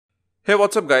Hey,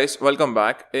 what's up guys, welcome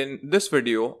back. In this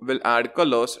video we'll add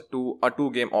colors to our two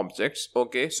game objects.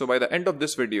 Okay, so by the end of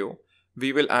this video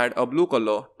we will add a blue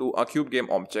color to a cube game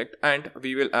object and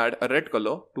we will add a red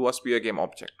color to a sphere game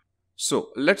object. So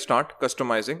let's start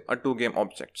customizing our two game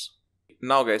objects.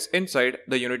 Now guys, inside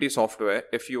the Unity software,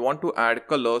 if you want to add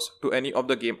colors to any of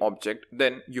the game object,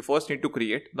 then you first need to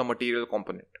create the material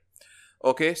component.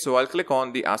 Okay, so I'll click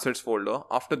on the assets folder.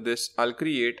 After this I'll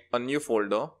create a new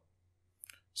folder.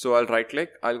 So I'll right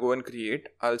click, I'll go and create,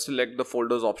 I'll select the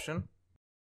folders option.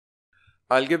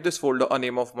 I'll give this folder a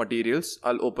name of materials,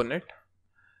 I'll open it.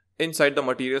 Inside the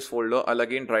materials folder, I'll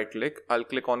again right click, I'll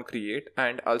click on create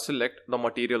and I'll select the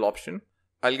material option.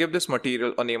 I'll give this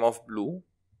material a name of blue.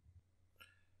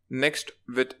 Next,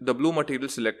 with the blue material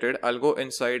selected, I'll go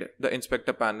inside the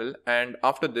inspector panel and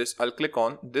after this I'll click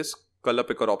on this color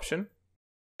picker option.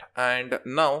 And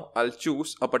now I'll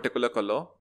choose a particular color.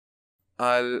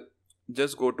 I'll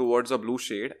just go towards a blue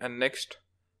shade and next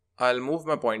I'll move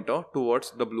my pointer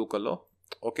towards the blue color.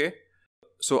 Okay,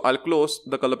 so I'll close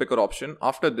the color picker option.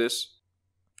 After this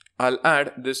I'll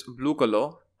add this blue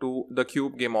color to the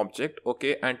cube game object.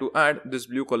 Okay, and to add this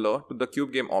blue color to the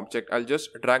cube game object, I'll just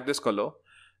drag this color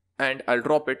and I'll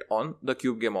drop it on the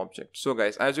cube game object. So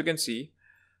guys, as you can see,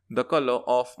 the color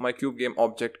of my cube game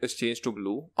object is changed to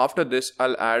blue. After this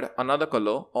I'll add another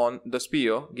color on the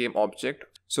sphere game object.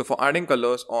 So for adding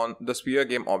colors on the sphere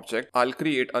game object, I'll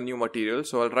create a new material.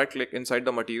 So I'll right click inside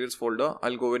the materials folder,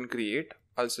 I'll go and create,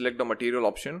 I'll select the material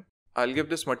option. I'll give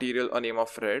this material a name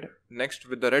of red. Next,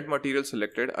 with the red material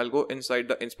selected, I'll go inside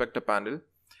the inspector panel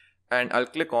and I'll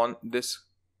click on this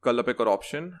color picker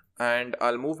option and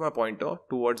I'll move my pointer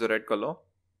towards the red color.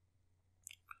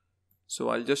 So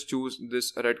I'll just choose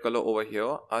this red color over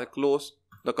here. I'll close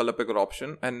the color picker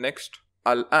option and next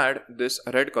I'll add this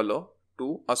red color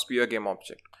to a sphere game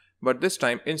object. But this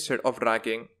time, instead of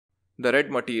dragging the red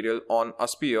material on a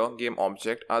sphere game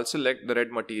object, I'll select the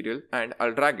red material and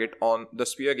I'll drag it on the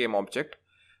sphere game object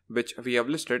which we have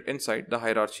listed inside the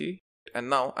hierarchy. And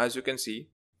now as you can see,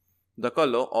 the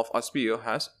color of a sphere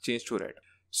has changed to red.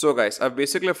 So guys, I've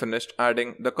basically finished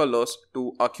adding the colors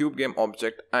to a cube game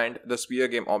object and the sphere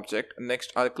game object.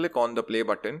 Next, I'll click on the play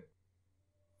button.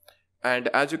 And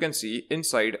as you can see,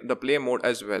 inside the play mode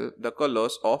as well, the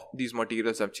colors of these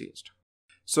materials have changed.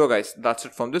 So guys, that's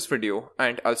it from this video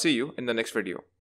and I'll see you in the next video.